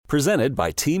Presented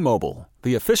by T-Mobile,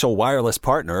 the official wireless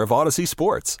partner of Odyssey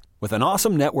Sports. With an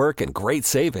awesome network and great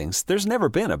savings, there's never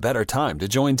been a better time to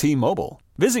join T-Mobile.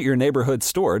 Visit your neighborhood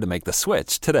store to make the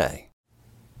switch today.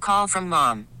 Call from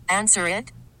mom. Answer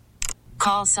it.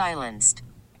 Call silenced.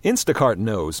 Instacart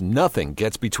knows nothing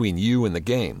gets between you and the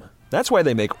game. That's why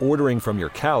they make ordering from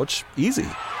your couch easy.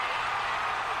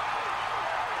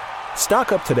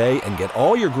 Stock up today and get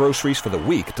all your groceries for the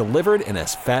week delivered in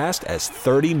as fast as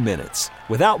 30 minutes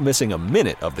without missing a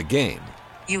minute of the game.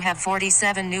 You have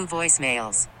 47 new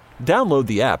voicemails. Download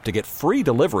the app to get free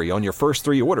delivery on your first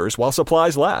 3 orders while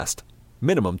supplies last.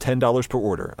 Minimum $10 per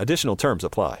order. Additional terms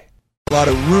apply. A lot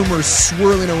of rumors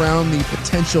swirling around the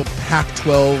potential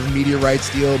Pac-12 media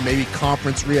rights deal, maybe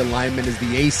conference realignment. Is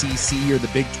the ACC or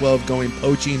the Big 12 going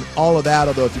poaching? All of that,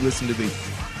 although if you listen to the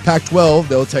Pac-12,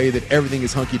 they'll tell you that everything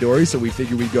is hunky-dory, so we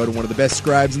figured we'd go to one of the best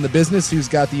scribes in the business who's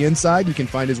got the inside. You can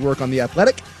find his work on The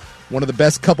Athletic. One of the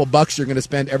best couple bucks you're going to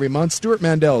spend every month. Stuart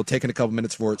Mandel taking a couple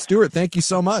minutes for it. Stuart, thank you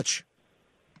so much.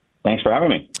 Thanks for having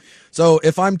me. So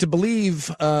if I'm to believe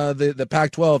the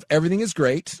Pac-12, everything is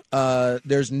great.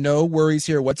 There's no worries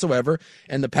here whatsoever,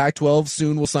 and the Pac-12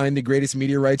 soon will sign the greatest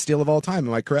media rights deal of all time.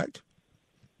 Am I correct?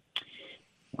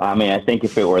 I mean, I think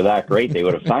if it were that great, they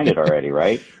would have signed it already,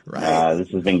 right? Right. This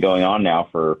has been going on now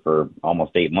for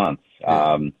almost 8 months.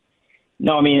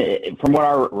 No, I mean, from what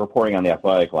our reporting on The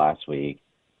Athletic last week,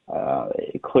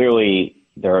 clearly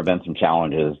there have been some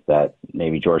challenges that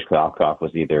maybe George Kliavkoff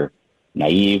was either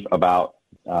naive about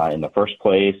in the first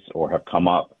place or have come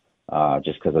up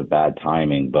just because of bad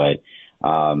timing. But,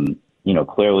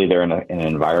 clearly they're in an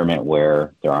environment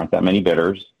where there aren't that many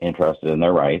bidders interested in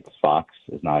their rights. Fox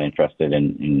is not interested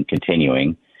in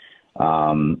continuing.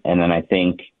 And then I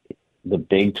think the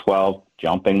Big 12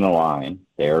 jumping the line,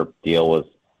 their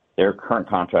current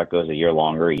contract goes a year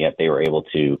longer, yet they were able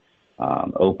to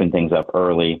open things up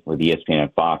early with ESPN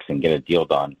and Fox and get a deal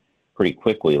done pretty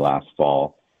quickly last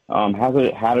fall.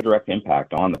 Had a direct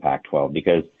impact on the Pac-12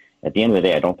 because at the end of the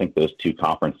day, I don't think those two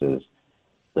conferences,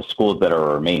 the schools that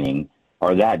are remaining,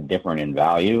 are that different in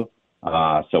value.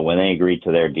 So when they agreed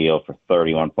to their deal for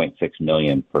 $31.6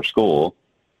 million per school,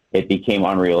 it became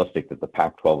unrealistic that the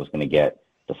Pac-12 was going to get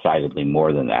decidedly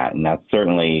more than that. And that's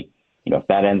certainly, if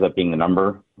that ends up being the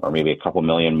number or maybe a couple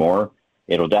million more,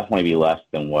 it'll definitely be less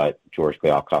than what George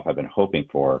Kliavkoff had been hoping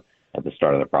for at the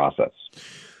start of the process.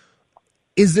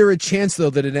 Is there a chance, though,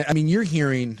 that you're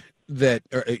hearing that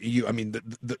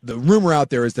the rumor out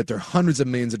there is that they're hundreds of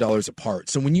millions of dollars apart.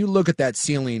 So when you look at that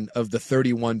ceiling of the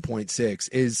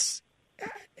 31.6,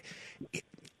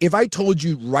 if I told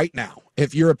you right now,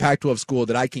 if you're a Pac-12 school,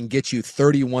 that I can get you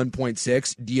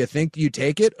 31.6, do you think you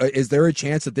take it? Is there a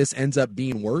chance that this ends up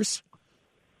being worse?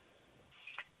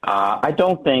 I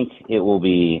don't think it will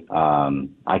be.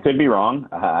 I could be wrong.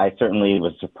 I certainly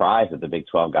was surprised that the Big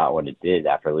 12 got what it did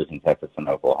after losing Texas and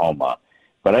Oklahoma.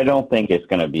 But I don't think it's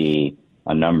going to be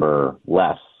a number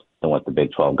less than what the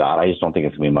Big 12 got. I just don't think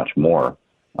it's going to be much more,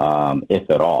 if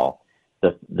at all.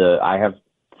 I have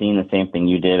seen the same thing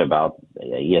you did about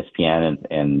ESPN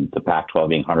and the Pac-12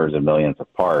 being hundreds of millions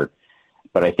apart.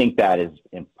 But I think that is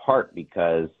in part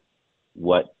because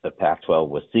what the Pac-12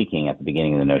 was seeking at the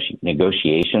beginning of the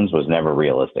negotiations was never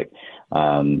realistic.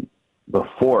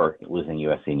 Before losing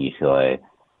USC and UCLA,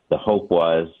 the hope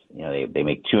was, they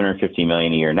make $250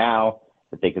 million a year now,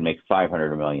 that they could make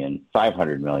 $500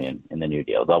 million in the new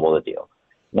deal, double the deal.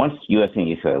 Once USC and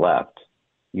UCLA left,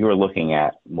 you were looking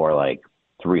at more like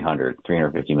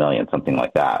 $350 million, something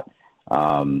like that.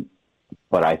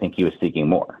 But I think he was seeking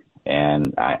more.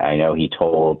 And I know he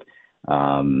told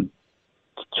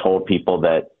people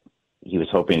that he was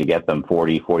hoping to get them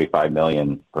 $45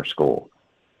 million per school,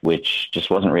 which just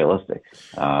wasn't realistic.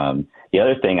 The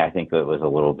other thing I think that was a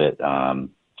little bit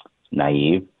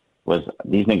naive was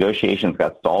these negotiations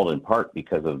got stalled in part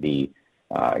because of the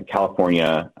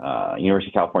University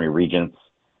of California regents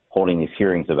holding these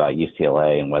hearings about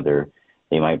UCLA and whether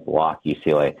they might block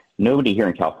UCLA. Nobody here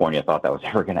in California thought that was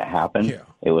ever going to happen. Yeah.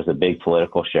 It was a big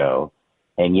political show.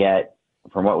 And yet,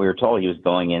 from what we were told, he was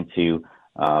going into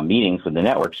meetings with the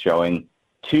networks showing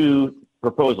 2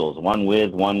 proposals, one with,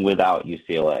 one without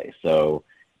UCLA. So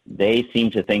they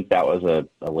seemed to think that was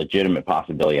a legitimate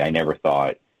possibility. I never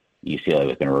thought UCLA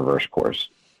was going to reverse course.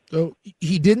 So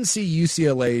he didn't see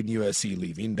UCLA and USC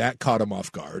leaving. That caught him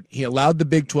off guard. He allowed the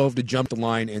Big 12 to jump the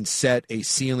line and set a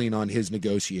ceiling on his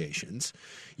negotiations.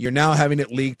 You're now having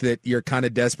it leaked that you're kind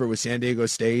of desperate with San Diego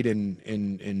State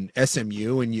and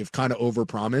SMU, and you've kind of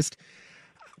overpromised.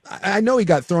 I know he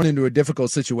got thrown into a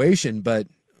difficult situation, but,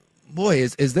 boy,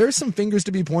 is there some fingers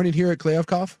to be pointed here at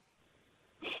Kliavkoff?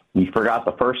 You forgot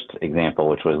the first example,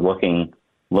 which was looking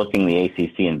looking the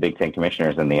ACC and Big Ten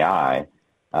commissioners in the eye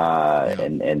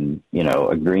and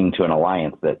agreeing to an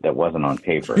alliance that wasn't on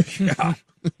paper.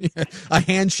 A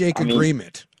handshake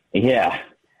agreement. Yeah.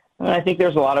 I think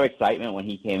there's a lot of excitement when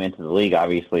he came into the league.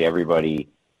 Obviously, everybody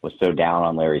was so down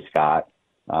on Larry Scott.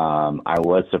 I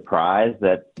was surprised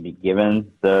that,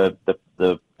 given the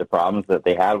problems that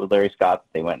they had with Larry Scott,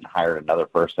 they went and hired another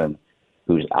person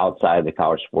who's outside the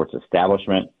college sports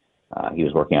establishment. He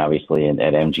was working, obviously, at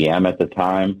MGM at the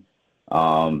time.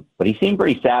 But he seemed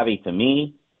pretty savvy to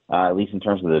me, at least in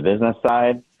terms of the business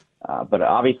side. But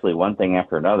obviously, one thing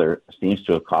after another seems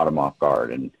to have caught him off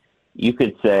guard. And you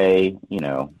could say,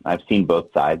 I've seen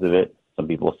both sides of it. Some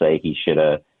people say he should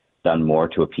have done more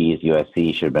to appease USC.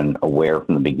 He should have been aware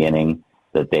from the beginning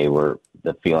that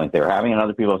the feelings they were having. And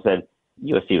other people said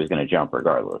USC was going to jump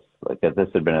regardless. Like, if this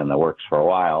had been in the works for a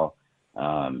while,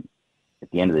 at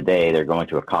the end of the day, they're going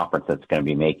to a conference that's going to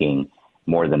be making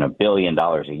more than $1 billion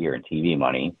a year in TV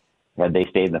money. Had they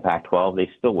stayed in the Pac-12, they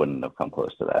still wouldn't have come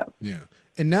close to that. Yeah.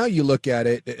 And now you look at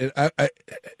it,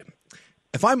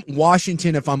 if I'm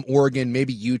Washington, if I'm Oregon,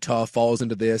 maybe Utah falls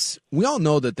into this. We all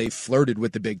know that they flirted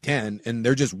with the Big Ten, and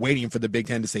they're just waiting for the Big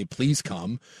Ten to say, please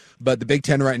come. But the Big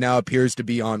Ten right now appears to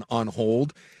be on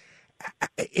hold.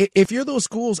 If you're those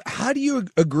schools, how do you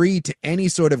agree to any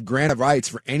sort of grant of rights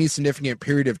for any significant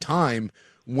period of time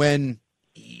when,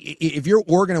 if you're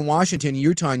Oregon and Washington,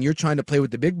 Utah, and you're trying to play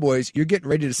with the big boys, you're getting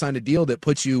ready to sign a deal that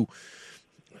puts you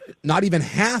not even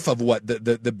half of what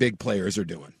the big players are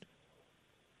doing?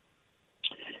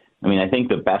 I mean, I think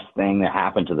the best thing that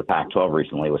happened to the Pac-12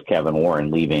 recently was Kevin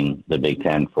Warren leaving the Big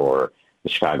Ten for the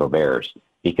Chicago Bears,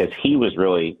 because he was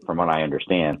really, from what I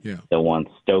understand, the one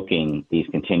stoking these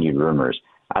continued rumors.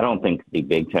 I don't think the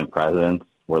Big Ten presidents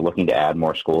were looking to add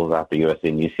more schools after USC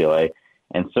and UCLA,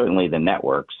 and certainly the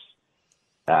networks.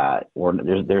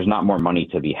 There's not more money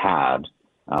to be had.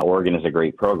 Oregon is a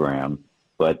great program,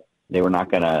 but they were not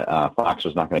going to. Fox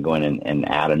was not going to go in and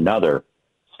add another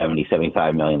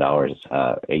 $75 million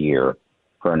a year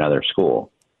for another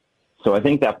school. So I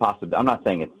think that possibly. I'm not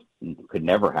saying it could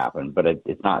never happen, but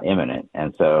it's not imminent.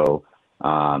 And so,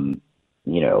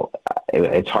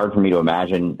 it's hard for me to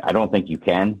imagine. I don't think you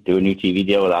can do a new TV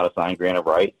deal without a signed grant of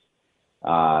rights.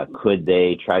 Could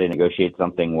they try to negotiate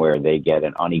something where they get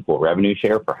an unequal revenue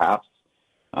share? Perhaps.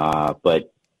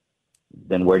 But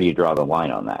then where do you draw the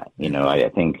line on that? I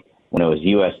think when it was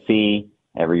USC,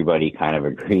 everybody kind of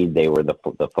agreed they were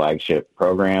the flagship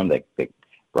program that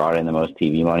brought in the most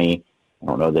TV money. I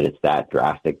don't know that it's that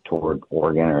drastic toward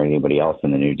Oregon or anybody else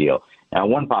in the new deal. Now,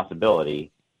 one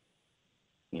possibility,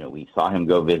 we saw him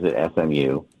go visit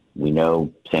SMU. We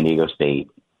know San Diego State.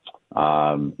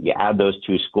 You add those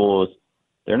two schools,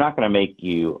 they're not going to make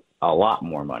you a lot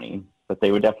more money, but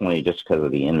they would definitely, just because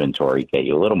of the inventory, get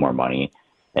you a little more money.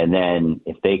 And then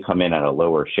if they come in at a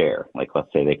lower share, like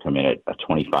let's say they come in at a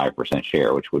 25%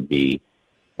 share, which would be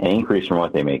an increase from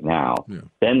what they make now,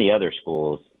 then the other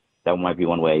schools, that might be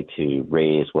one way to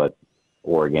raise what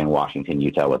Oregon, Washington,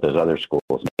 Utah, what those other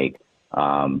schools make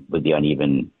with the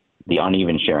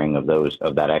uneven sharing of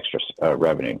that extra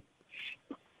revenue.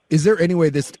 Is there any way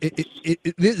is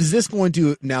this going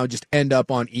to now just end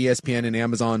up on ESPN and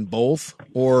Amazon both,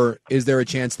 or is there a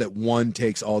chance that one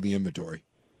takes all the inventory?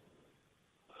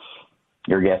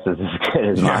 Your guess is as good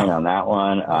as mine on that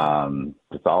one.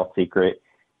 It's all secret.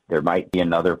 There might be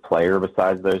another player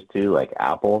besides those two, like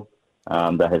Apple,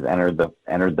 that has entered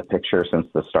the picture since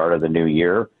the start of the new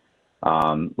year.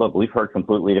 Look, we've heard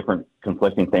completely different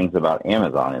conflicting things about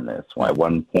Amazon in this. At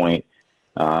one point,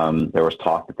 there was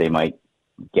talk that they might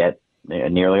get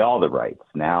nearly all the rights.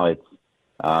 Now it's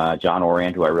John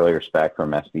Orand, who I really respect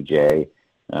from SBJ,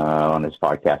 on his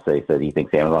podcast, he said he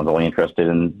thinks Amazon's only interested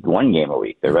in one game a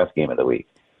week, their best game of the week.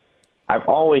 I've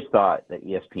always thought that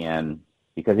ESPN,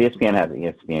 because ESPN has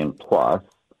ESPN Plus,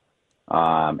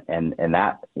 and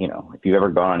that, if you've ever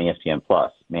gone on ESPN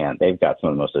Plus, man, they've got some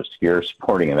of the most obscure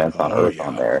sporting events on earth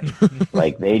on there.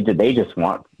 Like they just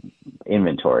want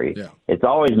inventory. Yeah. It's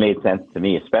always made sense to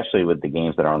me, especially with the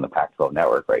games that are on the Pac-12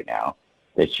 network right now,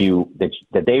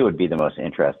 that they would be the most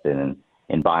interested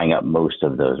in buying up most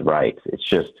of those rights. It's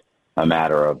just a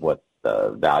matter of what the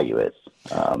value is.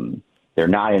 They're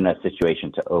not in a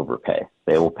situation to overpay.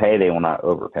 They will pay, they will not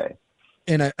overpay.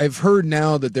 And I've heard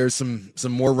now that there's some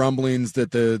more rumblings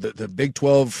that the Big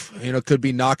 12, could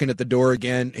be knocking at the door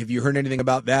again. Have you heard anything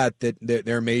about that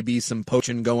there may be some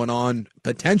poaching going on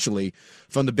potentially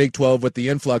from the Big 12 with the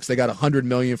influx? They got $100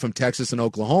 million from Texas and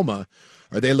Oklahoma.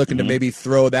 Are they looking to maybe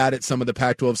throw that at some of the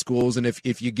Pac-12 schools? And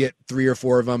if you get 3 or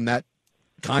 4 of them, that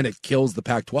kind of kills the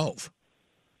Pac-12.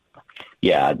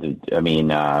 Yeah, I mean,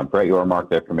 Brett Yormark,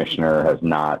 their commissioner, has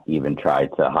not even tried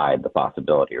to hide the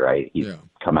possibility, right? He's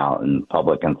come out in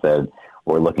public and said,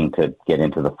 we're looking to get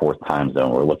into the fourth time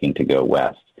zone. We're looking to go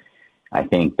west. I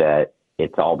think that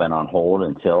it's all been on hold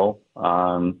until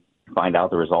find out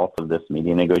the results of this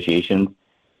media negotiations.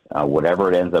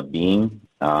 Whatever it ends up being,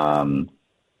 first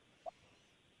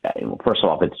of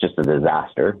all, if it's just a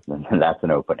disaster, then that's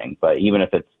an opening. But even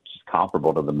if it's just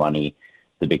comparable to the money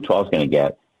the Big 12 is going to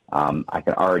get, I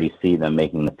can already see them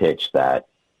making the pitch that,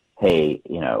 hey,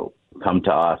 come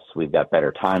to us. We've got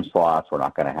better time slots. We're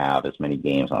not going to have as many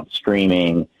games on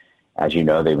streaming. As you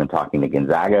know, they've been talking to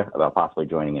Gonzaga about possibly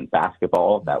joining in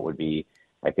basketball.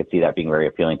 I could see that being very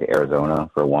appealing to Arizona,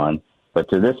 for one. But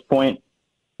to this point,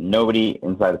 nobody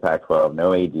inside the Pac-12,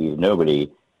 no ADs,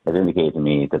 nobody has indicated to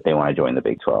me that they want to join the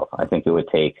Big 12. I think it would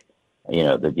take,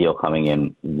 the deal coming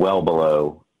in well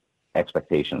below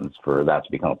expectations for that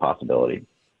to become a possibility.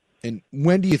 And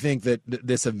when do you think that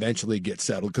this eventually gets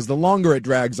settled? Because the longer it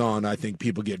drags on, I think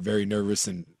people get very nervous,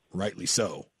 and rightly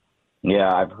so.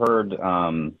 Yeah, I've heard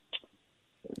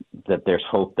that there's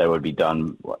hope that it would be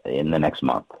done in the next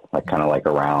month, kind of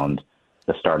around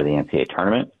the start of the NCAA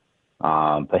tournament.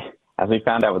 But as we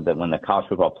found out when the college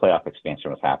football playoff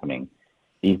expansion was happening,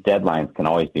 these deadlines can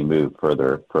always be moved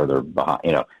further behind.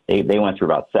 They went through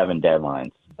about 7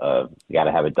 deadlines. You got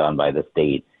to have it done by this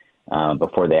date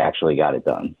before they actually got it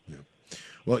done. Yeah.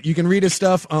 Well, you can read his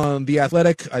stuff on The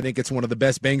Athletic. I think it's one of the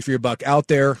best bangs for your buck out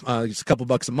there. It's a couple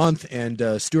bucks a month.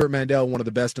 And Stuart Mandel, one of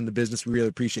the best in the business. We really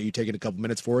appreciate you taking a couple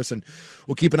minutes for us. And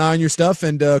we'll keep an eye on your stuff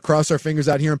and cross our fingers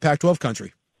out here in Pac-12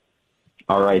 country.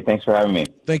 All right. Thanks for having me.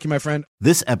 Thank you, my friend.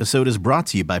 This episode is brought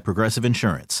to you by Progressive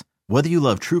Insurance. Whether you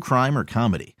love true crime or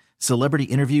comedy, celebrity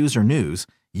interviews or news,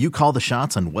 you call the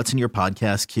shots on what's in your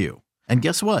podcast queue. And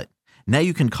guess what? Now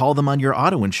you can call them on your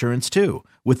auto insurance too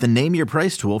with the Name Your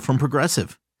Price tool from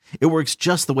Progressive. It works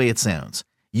just the way it sounds.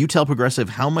 You tell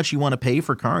Progressive how much you want to pay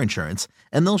for car insurance,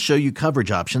 and they'll show you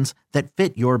coverage options that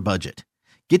fit your budget.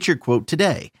 Get your quote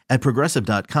today at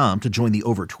Progressive.com to join the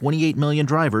over 28 million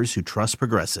drivers who trust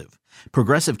Progressive.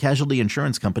 Progressive Casualty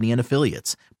Insurance Company and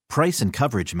Affiliates. Price and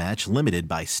coverage match limited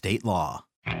by state law.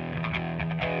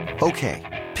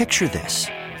 Okay, picture this.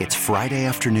 It's Friday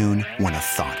afternoon when a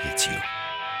thought hits you.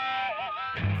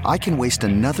 I can waste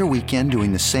another weekend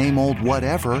doing the same old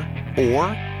whatever, or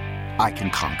I can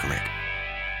conquer it.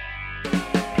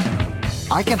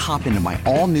 I can hop into my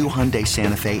all-new Hyundai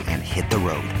Santa Fe and hit the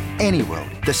road. Any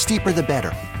road. The steeper, the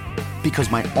better.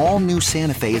 Because my all-new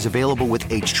Santa Fe is available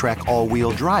with H-Track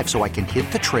all-wheel drive, so I can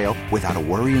hit the trail without a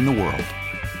worry in the world.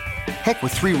 Heck,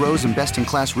 with 3 rows and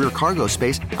best-in-class rear cargo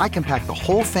space, I can pack the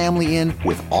whole family in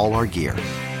with all our gear.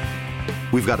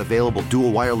 We've got available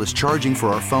dual wireless charging for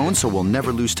our phones, so we'll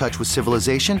never lose touch with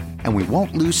civilization, and we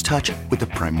won't lose touch with the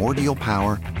primordial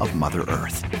power of Mother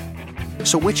Earth.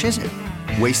 So which is it?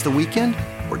 Waste the weekend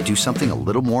or do something a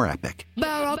little more epic?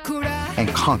 And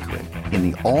conquer it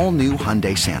in the all-new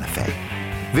Hyundai Santa Fe.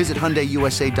 Visit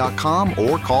HyundaiUSA.com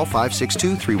or call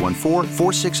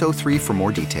 562-314-4603 for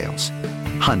more details.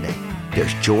 Hyundai,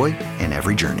 there's joy in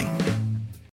every journey.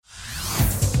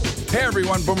 Hey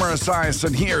everyone, Boomer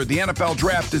Esiason here. The NFL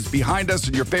Draft is behind us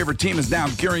and your favorite team is now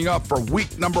gearing up for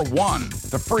week number 1.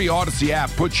 The free Odyssey app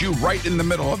puts you right in the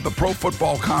middle of the pro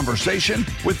football conversation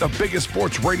with the biggest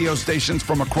sports radio stations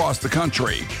from across the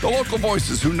country. The local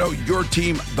voices who know your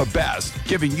team the best,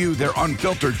 giving you their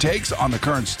unfiltered takes on the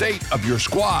current state of your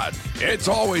squad. It's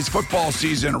always football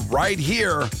season right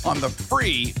here on the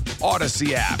free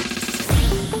Odyssey app.